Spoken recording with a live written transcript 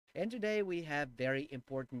And today we have very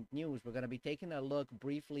important news. We're going to be taking a look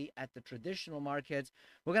briefly at the traditional markets.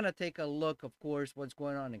 We're going to take a look, of course, what's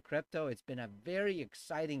going on in crypto. It's been a very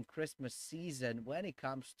exciting Christmas season when it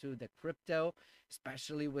comes to the crypto,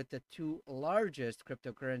 especially with the two largest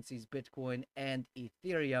cryptocurrencies, Bitcoin and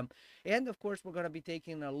Ethereum. And of course, we're going to be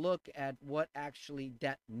taking a look at what actually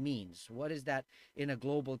that means. What is that in a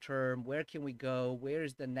global term? Where can we go? Where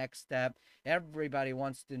is the next step? Everybody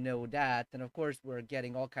wants to know that. And of course, we're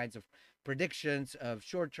getting all kinds of predictions of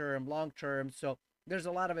short term, long term. So there's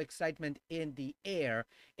a lot of excitement in the air.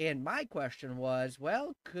 And my question was,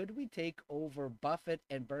 well, could we take over Buffett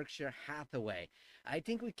and Berkshire Hathaway? I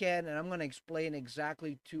think we can, and I'm going to explain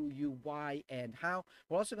exactly to you why and how.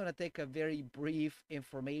 We're also going to take a very brief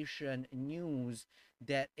information news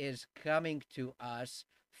that is coming to us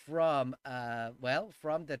from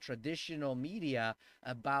from the traditional media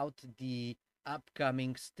about the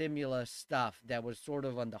upcoming stimulus stuff that was sort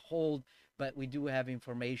of on the hold, but we do have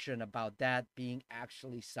information about that being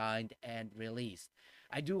actually signed and released.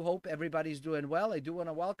 I do hope everybody's doing well. I do want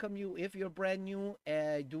to welcome you. If you're brand new,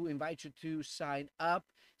 I do invite you to sign up,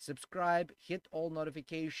 subscribe, hit all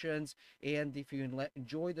notifications, and if you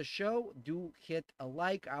enjoy the show, do hit a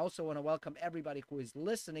like. I also want to welcome everybody who is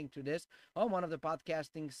listening to this on one of the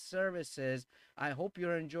podcasting services. I hope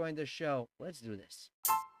you're enjoying the show. Let's do this.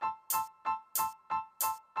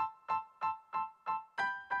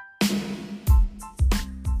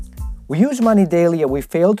 We use money daily and we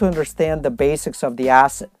fail to understand the basics of the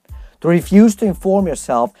asset. To refuse to inform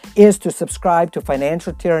yourself is to subscribe to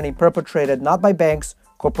financial tyranny perpetrated not by banks,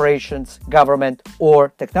 corporations, government, or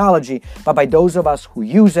technology, but by those of us who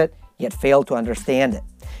use it yet fail to understand it.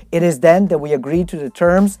 It is then that we agree to the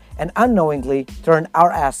terms and unknowingly turn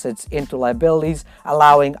our assets into liabilities,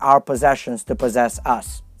 allowing our possessions to possess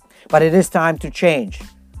us. But it is time to change.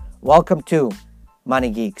 Welcome to Money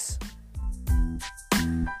Geeks.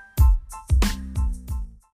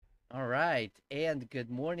 All right. And good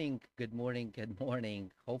morning, good morning, good morning.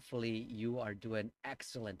 Hopefully, you are doing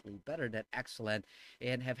excellently, better than excellent,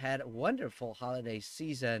 and have had a wonderful holiday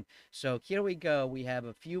season. So, here we go. We have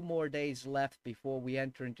a few more days left before we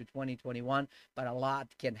enter into 2021, but a lot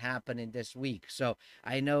can happen in this week. So,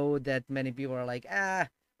 I know that many people are like,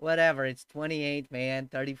 whatever, it's 28, man,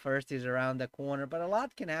 31st is around the corner, but a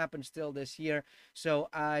lot can happen still this year. So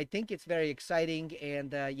I think it's very exciting,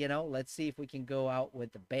 and let's see if we can go out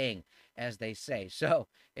with a bang, as they say. So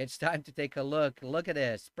it's time to take a look. Look at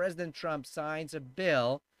this. President Trump signs a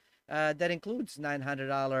bill that includes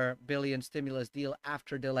 $900 billion stimulus deal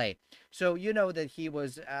after delay. So you know that he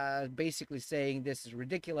was basically saying this is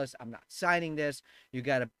ridiculous. I'm not signing this. You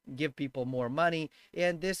got to give people more money.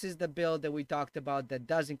 And this is the bill that we talked about that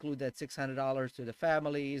does include that $600 to the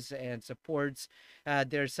families and supports.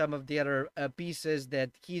 There's some of the other pieces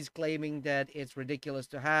that he's claiming that it's ridiculous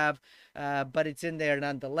to have, but it's in there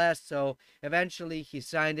nonetheless. So eventually he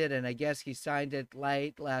signed it, and I guess he signed it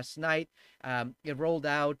late last night. It rolled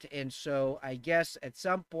out, and so I guess at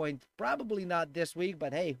some point, probably not this week,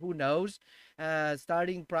 but hey, who knows?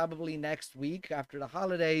 Starting probably next week after the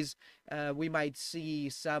holidays, we might see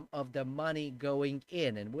some of the money going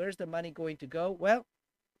in. And where's the money going to go? Well,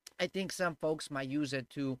 I think some folks might use it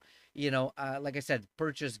to, like I said,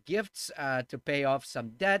 purchase gifts, to pay off some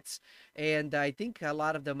debts. And I think a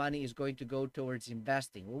lot of the money is going to go towards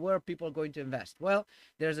investing. Well, where are people going to invest? Well,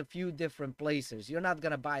 there's a few different places. You're not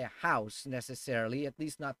going to buy a house necessarily, at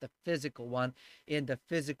least not the physical one in the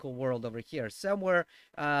physical world over here. Somewhere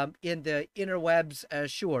in the interwebs,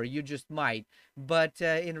 sure, you just might. But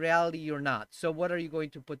in reality, you're not. So what are you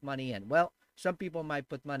going to put money in? Well, some people might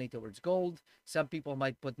put money towards gold. Some people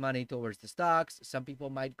might put money towards the stocks. Some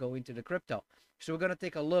people might go into the crypto. So we're going to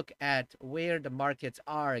take a look at where the markets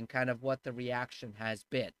are and kind of what the reaction has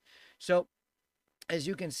been. So as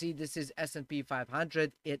you can see, this is S&P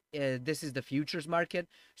 500. This is the futures market,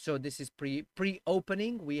 so this is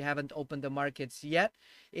pre-opening. We haven't opened the markets yet,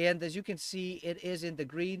 and as you can see, it is in the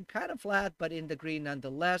green, kind of flat, but in the green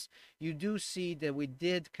nonetheless. You do see that we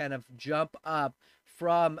did kind of jump up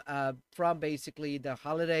from basically the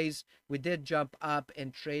holidays. We did jump up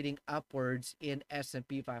and trading upwards in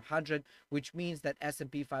S&P 500, which means that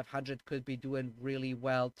S&P 500 could be doing really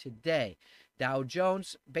well today. Dow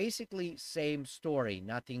Jones, basically same story.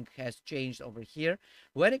 Nothing has changed over here.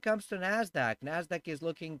 When it comes to NASDAQ, NASDAQ is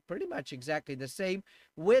looking pretty much exactly the same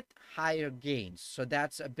with higher gains. So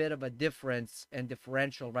that's a bit of a difference and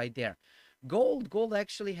differential right there. Gold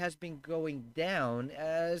actually has been going down,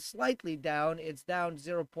 slightly down. It's down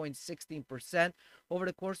 0.16%, over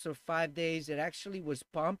the course of 5 days, it actually was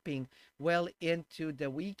pumping well into the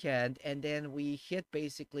weekend. And then we hit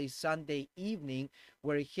basically Sunday evening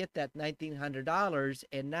where it hit that $1,900.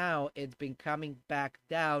 And now it's been coming back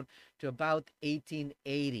down to about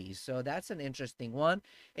 1880. So that's an interesting one.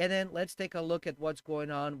 And then let's take a look at what's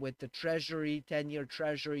going on with the Treasury, 10-year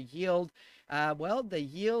Treasury yield. Well, the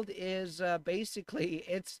yield is basically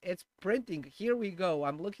it's printing. Here we go.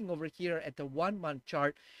 I'm looking over here at the 1 month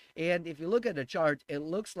chart, and if you look at the chart, it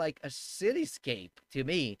looks like a cityscape to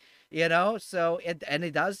me. So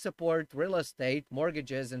it does support real estate,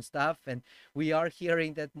 mortgages, and stuff. And we are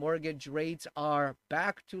hearing that mortgage rates are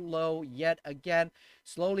back to low yet again,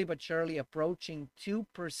 slowly but surely approaching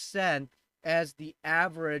 2% as the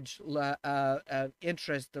average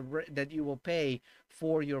interest that you will pay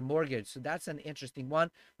for your mortgage. So that's an interesting one.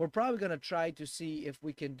 We're probably going to try to see if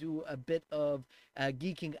we can do a bit of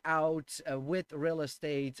geeking out with real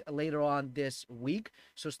estate later on this week.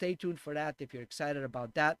 So stay tuned for that if you're excited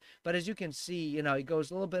about that. But as you can see, it goes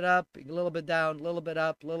a little bit up, a little bit down, a little bit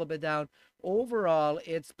up, a little bit down. Overall,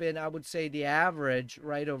 it's been, I would say, the average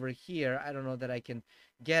right over here. I don't know that I can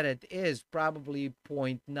get it, is probably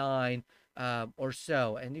 0.9 or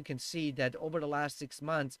so. And you can see that over the last 6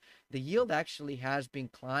 months, the yield actually has been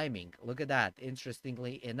climbing. Look at that,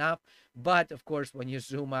 interestingly enough. But of course, when you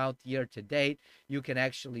zoom out year to date, you can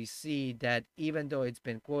actually see that even though it's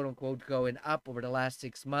been quote unquote going up over the last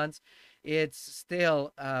 6 months, it's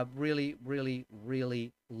still really, really,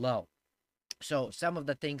 really low. So some of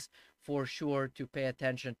the things for sure to pay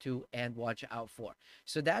attention to and watch out for.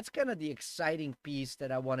 So that's kind of the exciting piece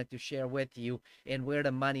that I wanted to share with you and where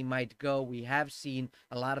the money might go. We have seen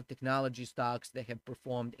a lot of technology stocks that have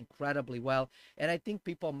performed incredibly well. And I think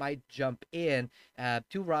people might jump in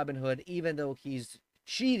to Robinhood, even though he's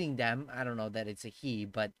cheating them. I don't know that it's a he,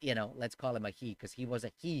 but let's call him a he because he was a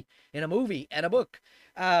he in a movie and a book.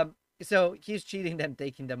 So he's cheating them,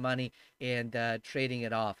 taking the money and trading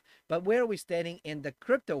it off. But where are we standing in the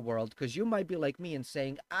crypto world? Because you might be like me and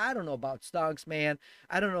saying, I don't know about stocks, man.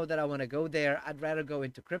 I don't know that I want to go there. I'd rather go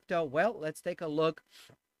into crypto. Well, let's take a look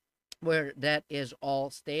where that is all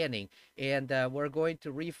standing. And we're going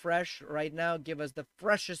to refresh right now, give us the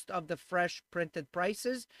freshest of the fresh printed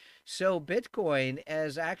prices. So Bitcoin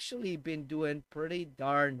has actually been doing pretty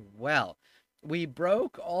darn well. We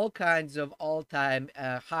broke all kinds of all-time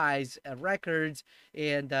highs, records,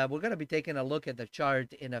 and we're going to be taking a look at the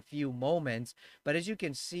chart in a few moments. But as you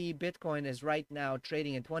can see, Bitcoin is right now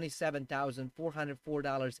trading at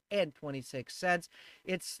 $27,404.26.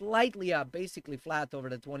 It's slightly up, basically flat over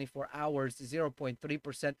the 24 hours,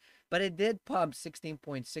 0.3%, but it did pump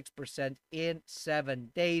 16.6% in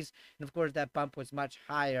 7 days. And of course, that pump was much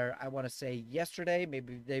higher, I want to say yesterday,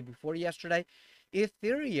 maybe the day before yesterday.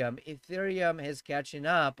 Ethereum is catching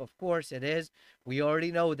up. Of course it is. We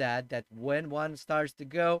already know that when one starts to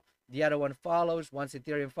go, the other one follows. Once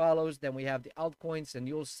Ethereum follows, then we have the altcoins, and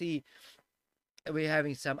you'll see we're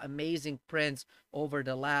having some amazing prints over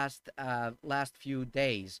the last few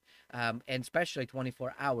days, and especially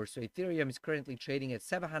 24 hours. So Ethereum is currently trading at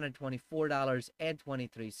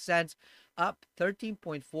 $724.23, up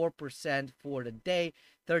 13.4% for the day,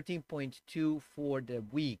 13.2 for the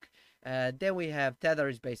week. Then we have Tether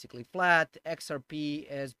is basically flat. XRP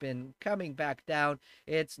has been coming back down.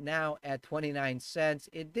 It's now at 29 cents.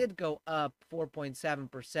 It did go up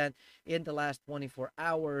 4.7% in the last 24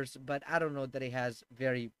 hours, but I don't know that it has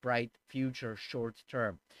very bright future short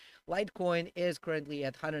term. Litecoin is currently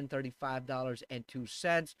at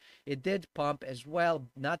 $135.02. It did pump as well,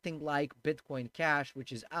 nothing like Bitcoin Cash,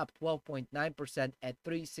 which is up 12.9% at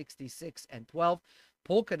 366 and 12.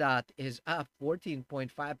 Polkadot is up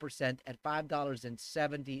 14.5% at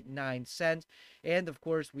 $5.79. And of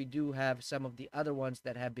course, we do have some of the other ones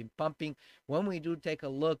that have been pumping. When we do take a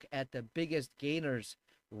look at the biggest gainers,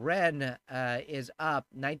 Ren is up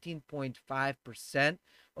 19.5%.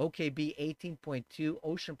 OKB 18.2,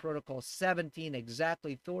 Ocean Protocol 17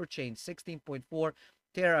 exactly, Thorchain 16.4,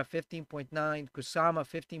 Terra 15.9, Kusama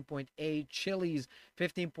 15.8, Chiliz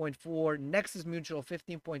 15.4, Nexus Mutual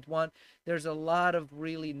 15.1. There's a lot of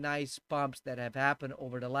really nice pumps that have happened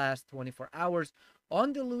over the last 24 hours.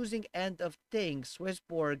 On the losing end of things,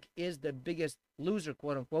 Swissborg is the biggest loser,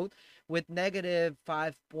 quote unquote, with negative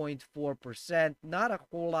 5.4%. Not a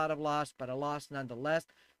whole lot of loss, but a loss nonetheless.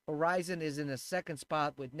 Horizon is in the second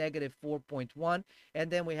spot with negative 4.1. And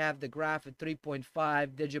then we have the Graph at 3.5,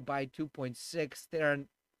 Digibyte 2.6,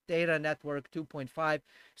 Data Network 2.5.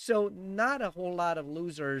 So not a whole lot of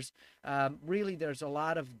losers. Really, there's a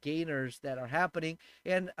lot of gainers that are happening.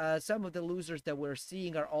 And some of the losers that we're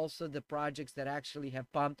seeing are also the projects that actually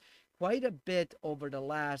have pumped quite a bit over the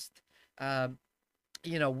last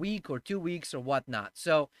week or 2 weeks or whatnot.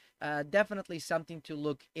 So definitely something to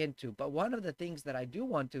look into. But one of the things that I do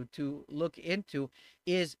want to look into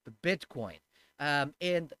is Bitcoin.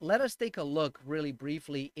 And let us take a look really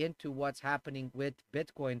briefly into what's happening with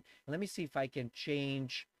Bitcoin. Let me see if I can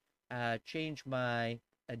change my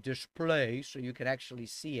display so you can actually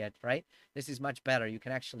see it, right? This is much better. You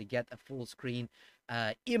can actually get a full screen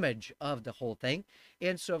image of the whole thing.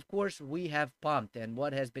 And so, of course, we have pumped. And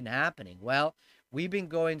what has been happening? Well, we've been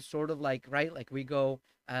going sort of like, right, like we go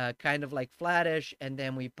kind of like flattish, and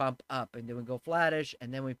then we pump up, and then we go flattish,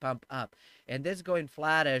 and then we pump up. And this going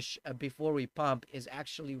flattish before we pump is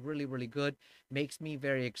actually really, really good. Makes me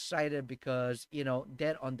very excited because,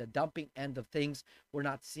 then on the dumping end of things, we're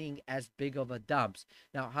not seeing as big of a dumps.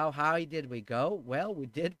 Now, how high did we go? Well, we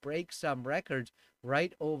did break some records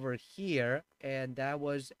right over here, and that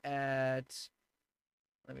was at,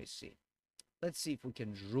 let me see. Let's see if we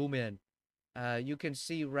can zoom in. You can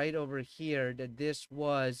see right over here that this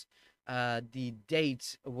was the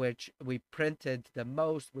date which we printed the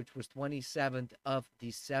most, which was 27th of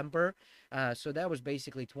December. So that was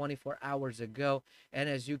basically 24 hours ago. And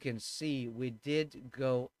as you can see, we did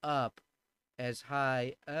go up as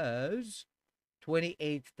high as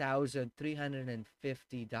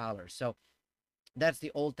 $28,350. So that's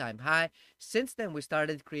the all-time high. Since then, we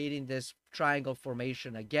started creating this triangle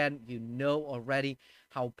formation again. You know already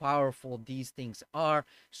how powerful these things are.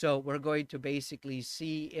 So we're going to basically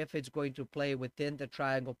see if it's going to play within the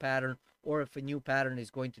triangle pattern or if a new pattern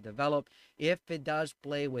is going to develop. If it does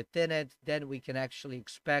play within it, then we can actually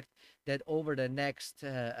expect that over the next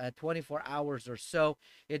 24 hours or so,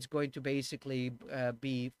 it's going to basically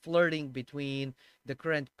be flirting between the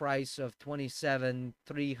current price of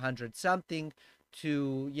 27,300 something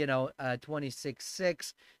to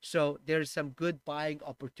 26.6. So there's some good buying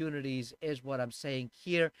opportunities is what I'm saying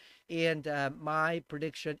here. And my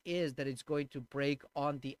prediction is that it's going to break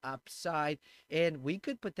on the upside, and we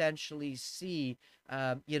could potentially see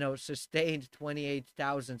sustained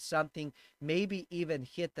 28,000 something, maybe even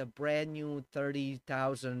hit a brand new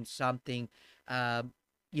 30,000 something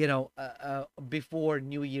before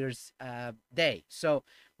New Year's Day. So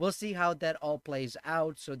we'll see how that all plays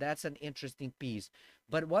out. So that's an interesting piece.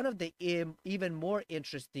 But one of the even more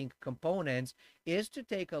interesting components is to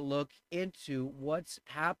take a look into what's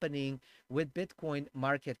happening with Bitcoin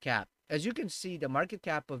market cap. As you can see, the market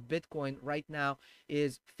cap of Bitcoin right now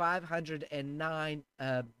is $509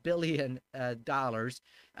 billion,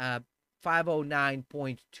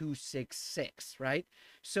 509.266, right?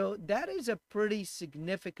 So that is a pretty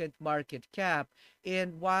significant market cap.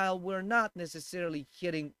 And while we're not necessarily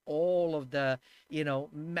hitting all of the,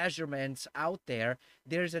 measurements out there,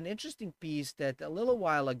 there's an interesting piece that a little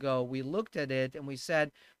while ago we looked at it and we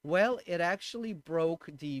said, well, it actually broke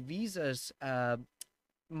the Visa's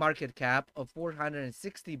market cap of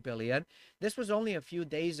 460 billion. This was only a few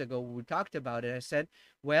days ago we talked about it. I said,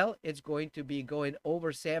 well, it's going to be going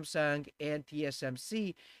over Samsung and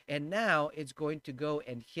TSMC, and now it's going to go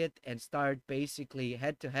and hit and start basically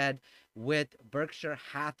head to head with Berkshire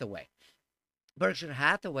Hathaway. Berkshire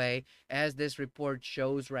Hathaway, as this report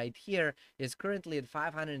shows right here, is currently at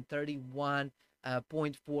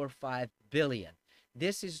 531.45 billion.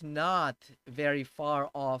 This is not very far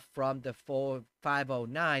off from the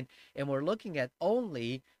 509, and we're looking at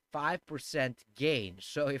only 5% gain.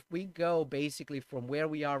 So if we go basically from where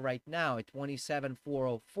we are right now at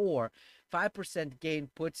 27,404, 5% gain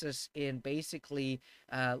puts us in basically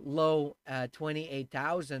low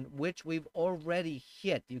 28,000, which we've already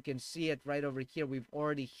hit. You can see it right over here. We've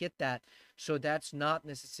already hit that. So that's not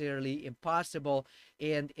necessarily impossible.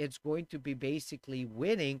 And it's going to be basically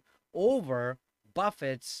winning over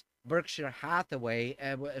Buffett's Berkshire Hathaway,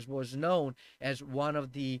 as was known as one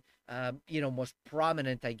of the most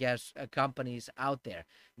prominent, I guess, companies out there.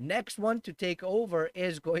 Next one to take over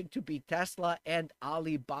is going to be Tesla and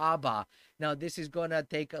Alibaba. Now, this is going to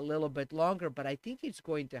take a little bit longer, but I think it's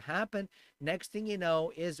going to happen. Next thing you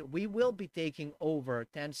know is we will be taking over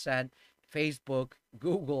Tencent, Facebook,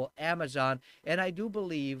 Google, Amazon, and I do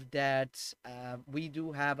believe that we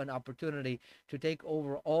do have an opportunity to take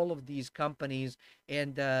over all of these companies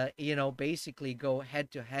and basically go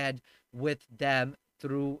head to head with them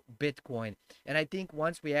through Bitcoin. And I think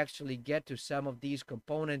once we actually get to some of these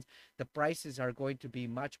components, the prices are going to be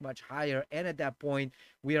much, much higher. And at that point,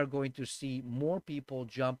 we are going to see more people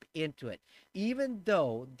jump into it. Even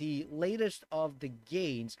though the latest of the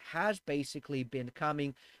gains has basically been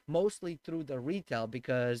coming mostly through the retail,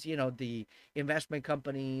 because, the investment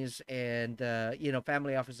companies and,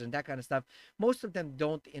 family offices and that kind of stuff, most of them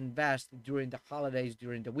don't invest during the holidays,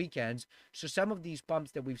 during the weekends. So some of these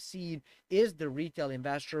pumps that we've seen is the retail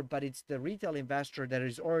investor, but it's the retail investor that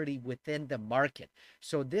is already within the market.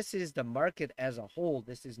 So this is the market as a whole.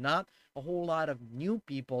 This is not a whole lot of new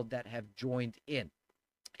people that have joined in.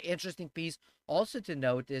 Interesting piece also to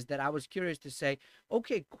note is that I was curious to say,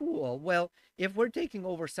 okay, cool. Well, if we're taking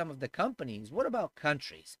over some of the companies, what about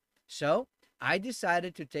countries? So I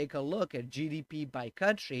decided to take a look at GDP by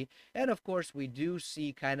country. And of course, we do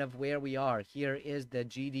see kind of where we are. Here is the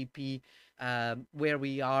GDP, where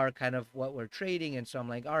we are, kind of what we're trading. And so I'm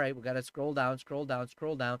like, all right, we got to scroll down, scroll down,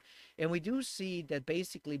 scroll down. And we do see that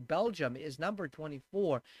basically Belgium is number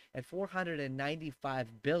 24 at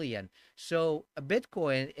 495 billion. So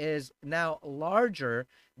Bitcoin is now larger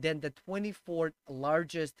than the 24th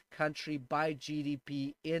largest country by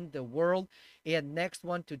GDP in the world. And next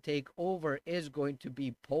one to take over is going to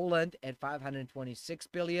be Poland at 526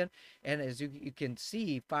 billion. And as you can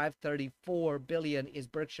see, 534 billion is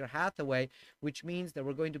Berkshire Hathaway, which means that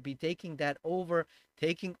we're going to be taking that over,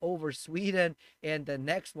 taking over Sweden. And the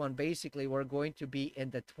next one, basically, we're going to be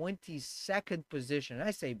in the 22nd position. And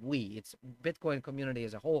I say we, it's Bitcoin community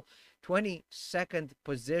as a whole, 22nd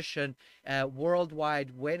position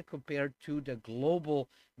worldwide when compared to the global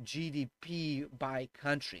GDP by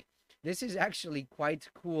country. This is actually quite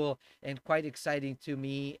cool and quite exciting to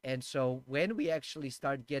me. And so when we actually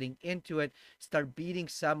start getting into it, start beating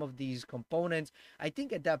some of these components, I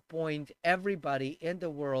think at that point, everybody in the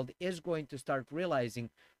world is going to start realizing,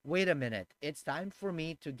 wait a minute, it's time for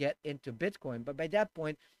me to get into Bitcoin. But by that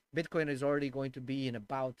point, Bitcoin is already going to be in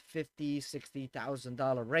about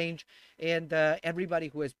 $50,000-$60,000 range, and everybody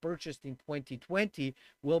who has purchased in 2020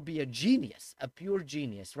 will be a genius, a pure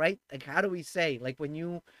genius, right? Like, how do we say, like, when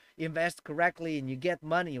you invest correctly and you get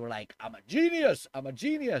money, you're like, I'm a genius, I'm a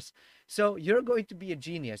genius. So you're going to be a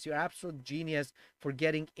genius. You're absolute genius for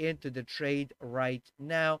getting into the trade right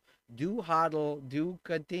now. Do hodl, do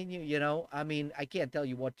continue. I mean, I can't tell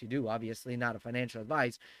you what to do, obviously not a financial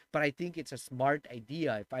advice, but I think it's a smart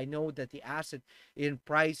idea. If I know that the asset in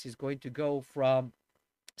price is going to go from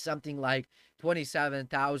something like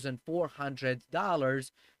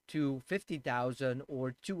 $27,400 to 50,000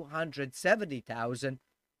 or 270,000,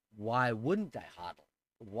 why wouldn't I hodl?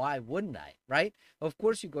 Why wouldn't I? Right? Of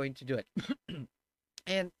course, you're going to do it.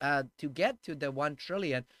 And to get to the 1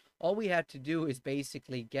 trillion, all we had to do is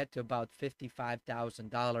basically get to about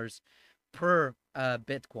 $55,000 per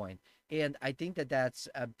Bitcoin. And I think that that's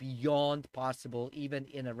beyond possible, even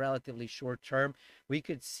in a relatively short term. We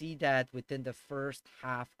could see that within the first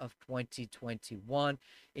half of 2021.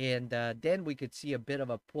 And then we could see a bit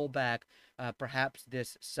of a pullback, perhaps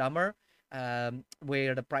this summer,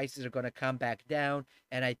 where the prices are going to come back down.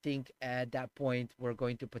 And I think at that point, we're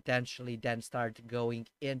going to potentially then start going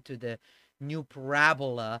into the new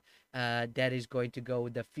parabola that is going to go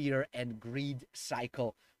the fear and greed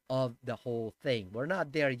cycle of the whole thing. We're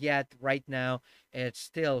not there yet. Right now, it's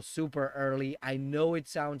still super early. I know it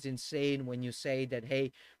sounds insane when you say that,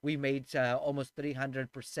 hey, we made almost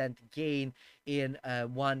 300% gain in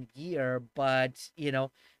 1 year, but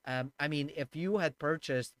I mean, if you had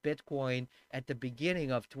purchased Bitcoin at the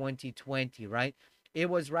beginning of 2020, right, it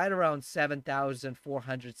was right around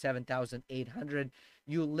 7,400, 7,800.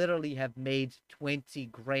 You literally have made 20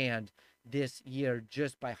 grand this year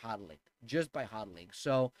just by hodling, just by hodling.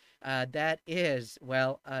 So that is,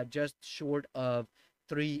 well, just short of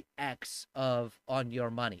 3x of on your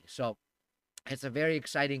money. So it's a very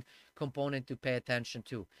exciting component to pay attention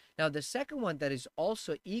to. Now, the second one that is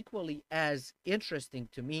also equally as interesting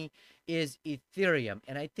to me is Ethereum.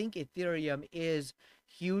 And I think Ethereum is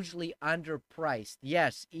hugely underpriced.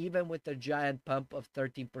 Yes, even with the giant pump of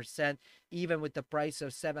 13%, even with the price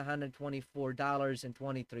of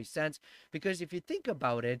 $724.23. Because if you think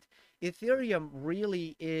about it, Ethereum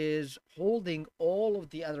really is holding all of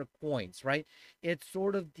the other coins, right? It's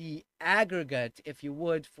sort of the aggregate, if you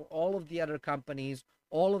would, for all of the other companies,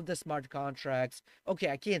 all of the smart contracts. Okay,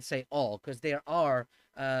 I can't say all, because there are,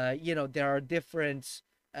 there are different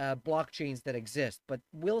blockchains that exist, but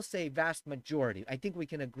we'll say vast majority. I think we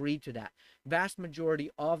can agree to that. Vast majority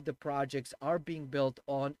of the projects are being built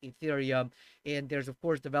on Ethereum, and there's of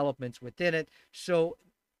course developments within it. So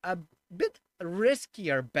a bit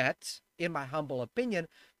riskier bet, in my humble opinion,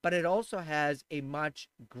 but it also has a much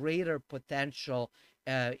greater potential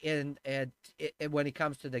when it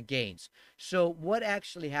comes to the gains. So what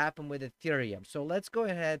actually happened with Ethereum? So let's go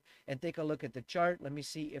ahead and take a look at the chart. Let me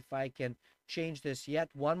see if I can change this yet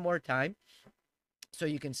one more time so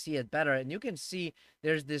you can see it better. And you can see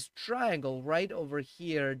there's this triangle right over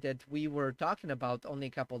here that we were talking about only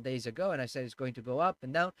a couple days ago, and I said it's going to go up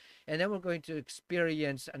and down, and then we're going to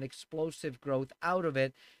experience an explosive growth out of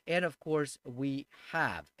it. And of course we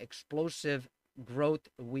have explosive growth,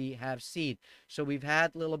 we have seen. So we've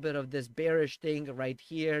had a little bit of this bearish thing right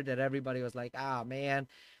here that everybody was like, ah, man,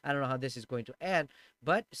 I don't know how this is going to end.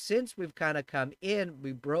 But since we've kind of come in,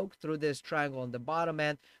 we broke through this triangle on the bottom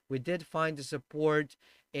end, we did find the support,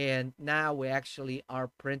 and now we actually are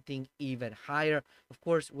printing even higher. Of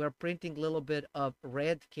course, we're printing a little bit of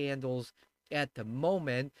red candles at the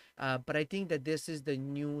moment, but I think that this is the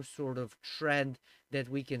new sort of trend that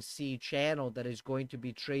we can see channel that is going to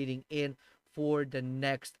be trading in for the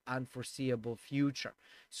next unforeseeable future.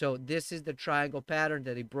 So this is the triangle pattern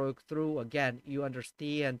that it broke through. Again, you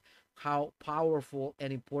understand how powerful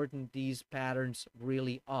and important these patterns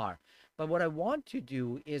really are. But what I want to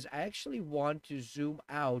do is I actually want to zoom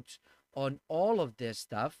out on all of this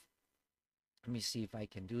stuff. Let me see if I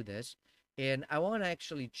can do this. And I want to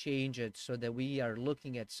actually change it so that we are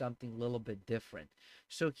looking at something a little bit different.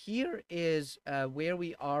 So here is where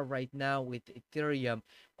we are right now with Ethereum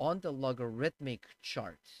on the logarithmic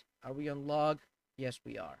chart. Are we on log? Yes,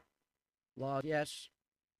 we are. Log, yes.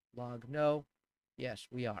 Log, no. Yes,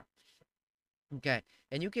 we are. Okay,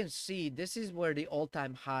 and you can see this is where the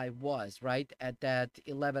all-time high was, right? At that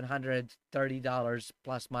 $1,130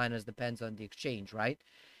 plus minus, depends on the exchange, right?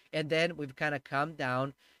 And then we've kind of come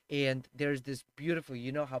down, and there's this beautiful,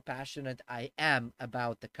 you know how passionate I am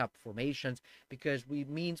about the cup formations, because we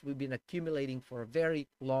means we've been accumulating for a very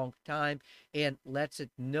long time, and lets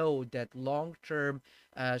it know that long-term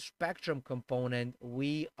spectrum component,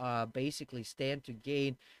 we basically stand to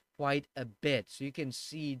gain quite a bit. So you can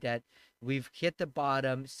see that we've hit the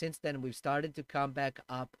bottom. Since then, we've started to come back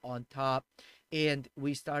up on top, and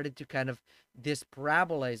we started to kind of, this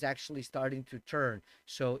parabola is actually starting to turn.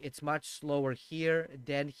 So it's much slower here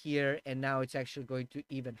than here, and now it's actually going to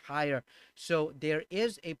even higher. So there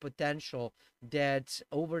is a potential that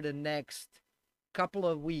over the next couple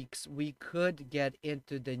of weeks, we could get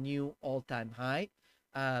into the new all-time high.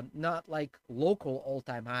 Not like local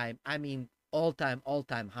all-time high, I mean all-time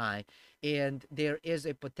high. And there is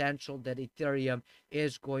a potential that Ethereum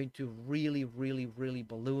is going to really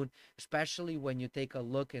balloon, especially when you take a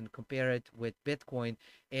look and compare it with Bitcoin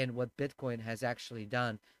and what Bitcoin has actually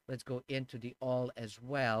done. Let's go into the all as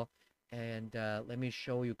well, and let me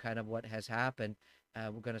show you kind of what has happened.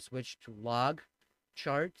 We're going to switch to log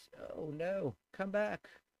chart. Oh no, come back,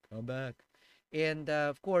 come back. And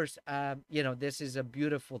of course, this is a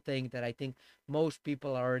beautiful thing that I think most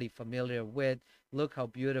people are already familiar with. Look how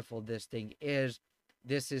beautiful this thing is.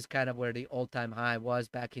 This is kind of where the all-time high was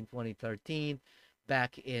back in 2013,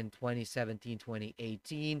 back in 2017,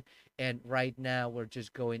 2018. And right now we're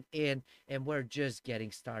just going in, and we're just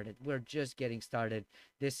getting started. We're just getting started.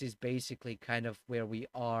 This is basically kind of where we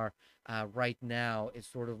are right now. It's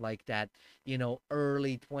sort of like that,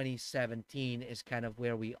 early 2017 is kind of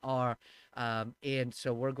where we are. And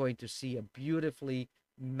so we're going to see a beautifully,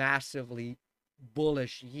 massively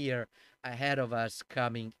bullish year ahead of us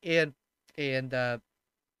coming in. And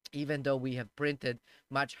even though we have printed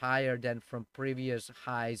much higher than from previous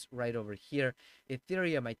highs right over here,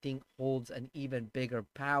 Ethereum, I think, holds an even bigger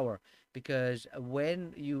power, because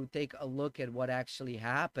when you take a look at what actually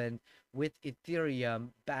happened with Ethereum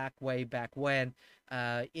way back when,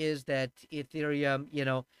 is that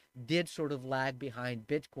Ethereum, did sort of lag behind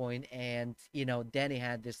Bitcoin, and, then it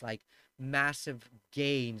had this like massive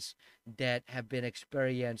gains that have been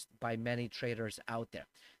experienced by many traders out there.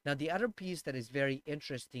 Now, the other piece that is very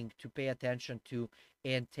interesting to pay attention to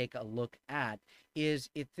and take a look at is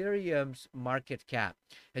Ethereum's market cap.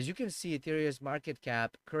 As you can see, Ethereum's market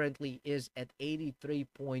cap currently is at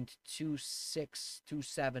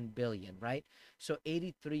 83.2627 billion, right? So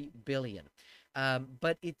 83 billion.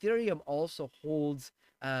 But Ethereum also holds,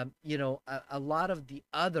 a lot of the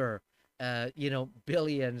other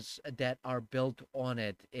billions that are built on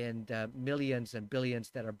it, and millions and billions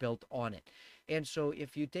that are built on it. And so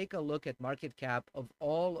if you take a look at market cap of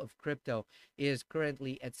all of crypto, is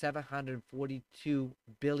currently at $742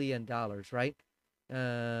 billion, right?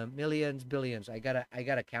 Millions, billions. I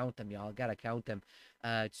gotta count them, y'all. I gotta count them.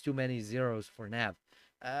 It's too many zeros for Nav.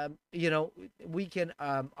 We can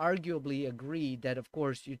arguably agree that, of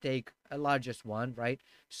course, you take a largest one, right?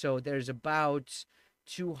 So there's about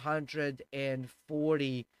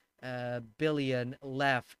 240 billion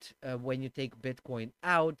left when you take Bitcoin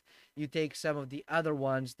out. You take some of the other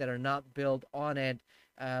ones that are not built on it.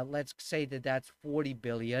 Let's say that that's 40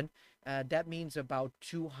 billion. That means about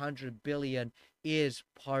 200 billion is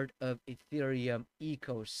part of Ethereum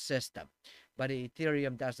ecosystem, but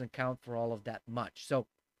Ethereum doesn't count for all of that much. So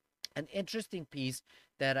an interesting piece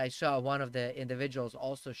that I saw one of the individuals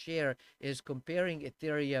also share is comparing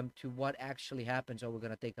Ethereum to what actually happens. Oh, we're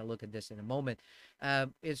going to take a look at this in a moment.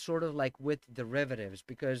 It's sort of like with derivatives,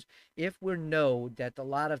 because if we know that a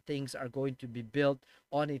lot of things are going to be built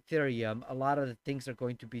on Ethereum, a lot of the things are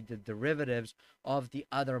going to be the derivatives of the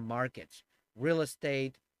other markets, real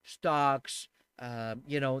estate, stocks,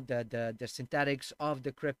 the synthetics of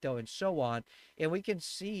the crypto and so on. And we can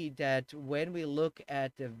see that when we look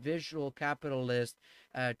at the visual capitalist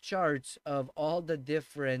charts of all the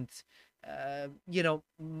different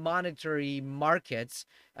monetary markets,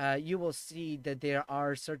 you will see that there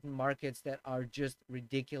are certain markets that are just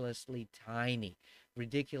ridiculously tiny,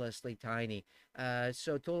 ridiculously tiny.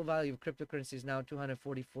 So total value of cryptocurrency is now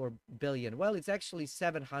 244 billion. Well, it's actually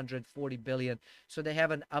 740 billion. So they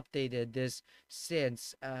haven't updated this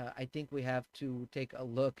since. I think we have to take a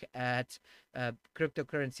look at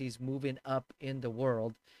cryptocurrencies moving up in the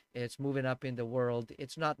world. It's moving up in the world.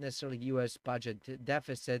 It's not necessarily U.S. budget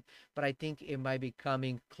deficit, but I think it might be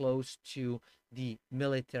coming close to the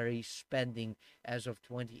military spending as of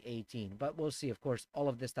 2018. But we'll see. Of course, all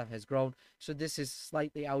of this stuff has grown. So this is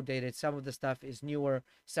slightly outdated. Some of the stuff is newer,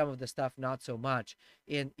 some of the stuff not so much.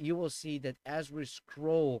 And you will see that as we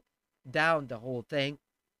scroll down the whole thing,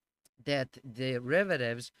 that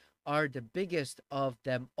derivatives are the biggest of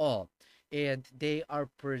them all, and they are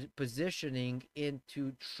positioning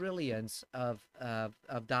into trillions of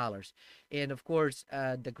dollars. And of course,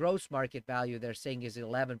 the gross market value they're saying is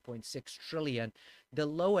 11.6 trillion. The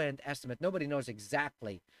low end estimate, nobody knows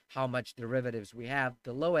exactly how much derivatives we have.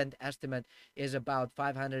 The low end estimate is about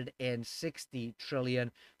 560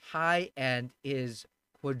 trillion. High end is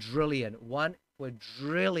quadrillion, 1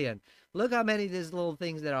 quadrillion. Look how many of these little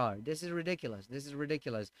things there are. This is ridiculous. This is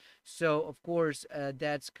ridiculous. So, of course,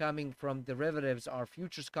 that's coming from derivatives, are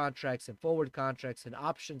futures contracts and forward contracts and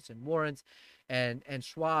options and warrants and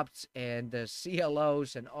swaps and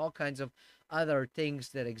CLOs and all kinds of other things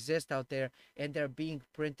that exist out there, and they're being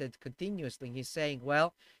printed continuously. He's saying,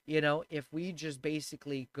 well, if we just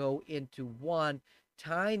basically go into one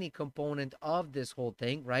tiny component of this whole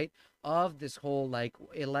thing, right? Of this whole like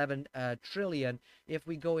 11 trillion, if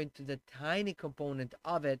we go into the tiny component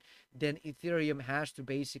of it, then Ethereum has to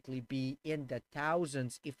basically be in the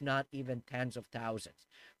thousands, if not even tens of thousands.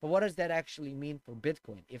 But what does that actually mean for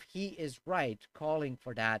Bitcoin? If he is right calling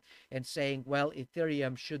for that and saying, well,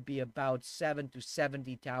 Ethereum should be about 7 to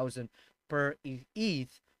 70,000 per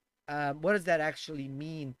ETH, what does that actually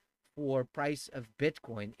mean for price of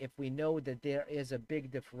Bitcoin if we know that there is a big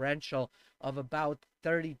differential of about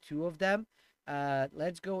 32 of them?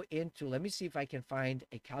 Let's go into, let me see if I can find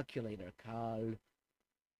a calculator. Calculator.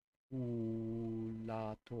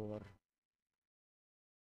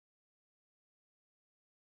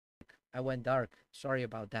 I went dark. Sorry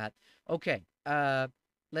about that. Okay.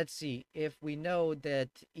 Let's see. If we know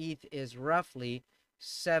that ETH is roughly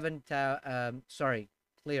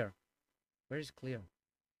clear. Where is clear?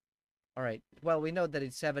 All right. Well, we know that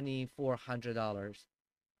it's $7,400.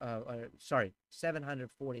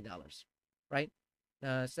 $740, right?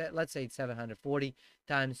 Let's say it's 740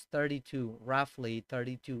 times 32, roughly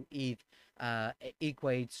 32 ETH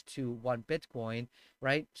equates to 1 Bitcoin,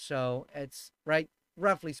 right? So it's right,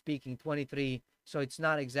 roughly speaking, 23. So it's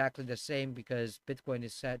not exactly the same because Bitcoin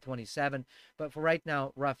is at 27, but for right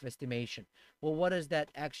now, rough estimation. Well, what does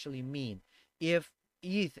that actually mean? If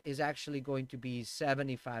ETH is actually going to be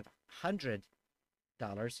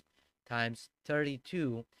 $7,500 times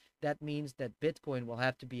 32, that means that Bitcoin will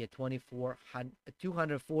have to be at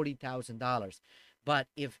 $240,000. But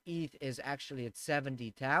if ETH is actually at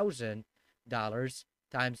 $70,000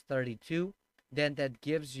 times 32, then that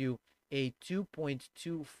gives you a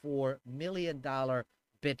 $2.24 million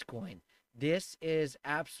Bitcoin. This is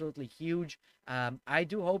absolutely huge. I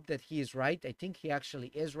do hope that he is right. I think he actually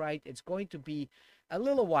is right. It's going to be a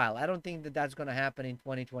little while. I don't think that that's going to happen in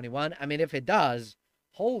 2021. I mean, if it does,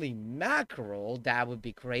 holy mackerel, that would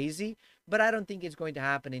be crazy. But I don't think it's going to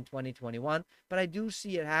happen in 2021. But I do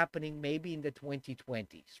see it happening maybe in the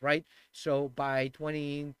 2020s, right? So by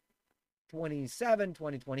 2027,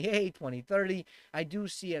 2028, 2030, I do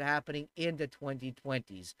see it happening in the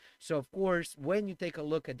 2020s. So, of course, when you take a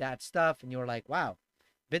look at that stuff and you're like, wow,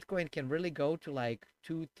 Bitcoin can really go to like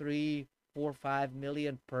 2, 3, 4, 5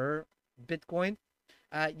 million per Bitcoin.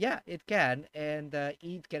 Yeah, it can, and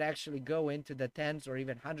it can actually go into the tens or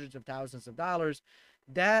even hundreds of thousands of dollars.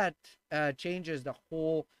 That changes the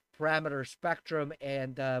whole parameter spectrum,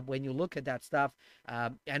 and when you look at that stuff,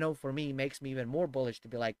 I know for me, it makes me even more bullish to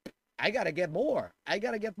be like, I gotta get more. I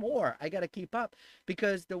gotta get more. I gotta keep up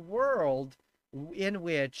because the world in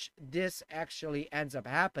which this actually ends up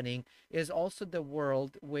happening is also the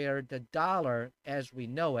world where the dollar as we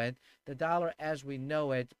know it,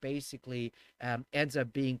 basically ends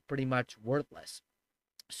up being pretty much worthless.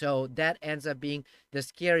 So that ends up being the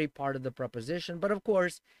scary part of the proposition. But of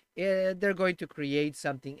course, they're going to create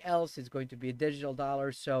something else. It's going to be a digital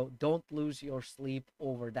dollar. So don't lose your sleep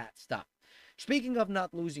over that stuff. Speaking of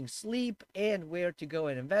not losing sleep and where to go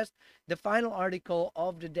and invest, the final article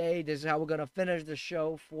of the day, this is how we're going to finish the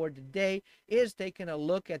show for the day, is taking a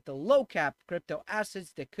look at the low cap crypto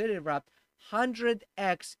assets that could erupt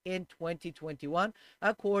 100x in 2021,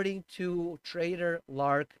 according to trader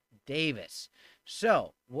Lark Davis.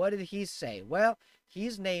 So, what did he say? Well,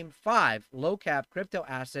 he's named 5 low cap crypto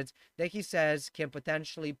assets that he says can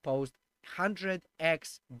potentially post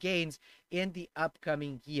 100x gains in the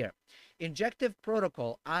upcoming year. Injective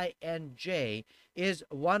Protocol, INJ, is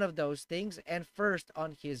one of those things, and first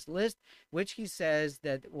on his list, which he says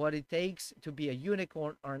that what it takes to be a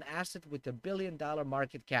unicorn or an asset with $1 billion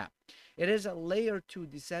market cap. It is a layer 2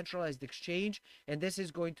 decentralized exchange, and this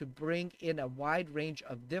is going to bring in a wide range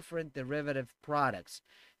of different derivative products.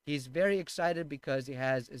 He's very excited because it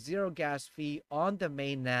has a zero gas fee on the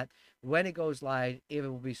mainnet. When it goes live, it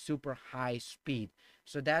will be super high speed.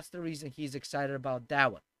 So that's the reason he's excited about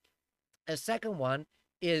that one. A second one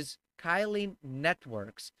is Kylin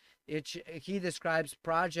Networks. He describes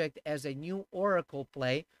project as a new Oracle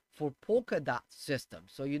play for Polkadot system.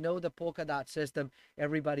 So you know the Polkadot system,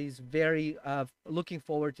 everybody's very looking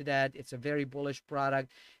forward to that. It's a very bullish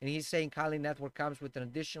product. And he's saying Kylin Network comes with an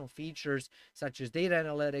additional features such as data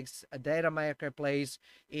analytics, a data marketplace,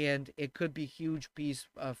 and it could be a huge piece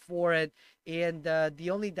for it. And the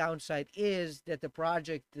only downside is that the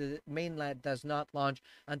project, the mainland, does not launch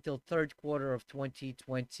until third quarter of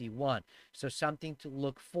 2021. So something to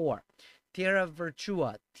look for. Terra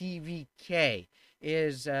Virtua, TVK,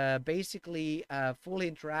 is basically a fully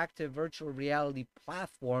interactive virtual reality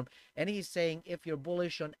platform. And he's saying if you're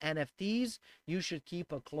bullish on NFTs, you should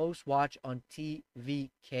keep a close watch on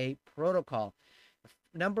TVK protocol.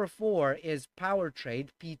 Number 4 is PowerTrade,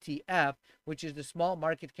 PTF, which is the small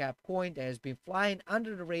market cap coin that has been flying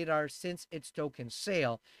under the radar since its token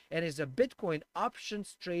sale and is a Bitcoin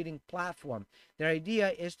options trading platform. Their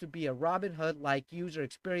idea is to be a Robinhood like user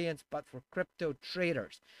experience, but for crypto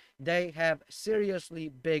traders. They have seriously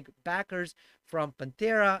big backers from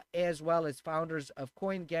Pantera as well as founders of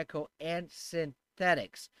CoinGecko and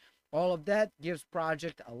Synthetics. All of that gives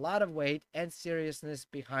project a lot of weight and seriousness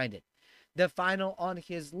behind it. The final on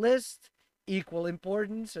his list, equal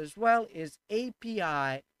importance as well, is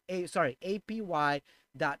APY.finance,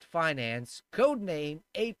 codename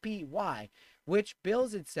APY, which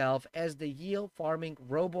bills itself as the yield farming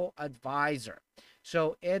robo advisor.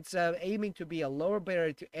 So it's aiming to be a lower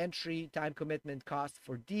barrier to entry, time commitment cost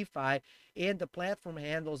for DeFi, and the platform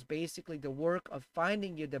handles basically the work of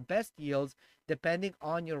finding you the best yields depending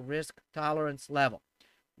on your risk tolerance level.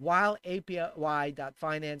 While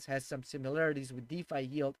APY.finance has some similarities with DeFi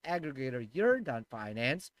yield aggregator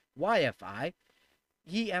Yearn.finance, YFI,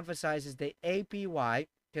 he emphasizes that APY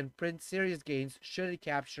can print serious gains should it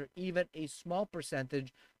capture even a small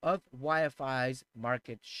percentage of YFI's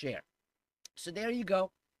market share. So there you go.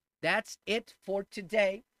 That's it for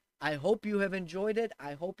today. I hope you have enjoyed it.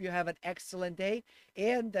 I hope you have an excellent day.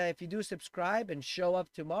 And if you do subscribe and show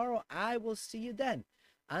up tomorrow, I will see you then.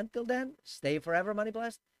 Until then, stay forever money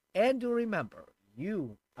blessed. And do remember,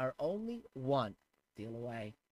 you are only one deal away.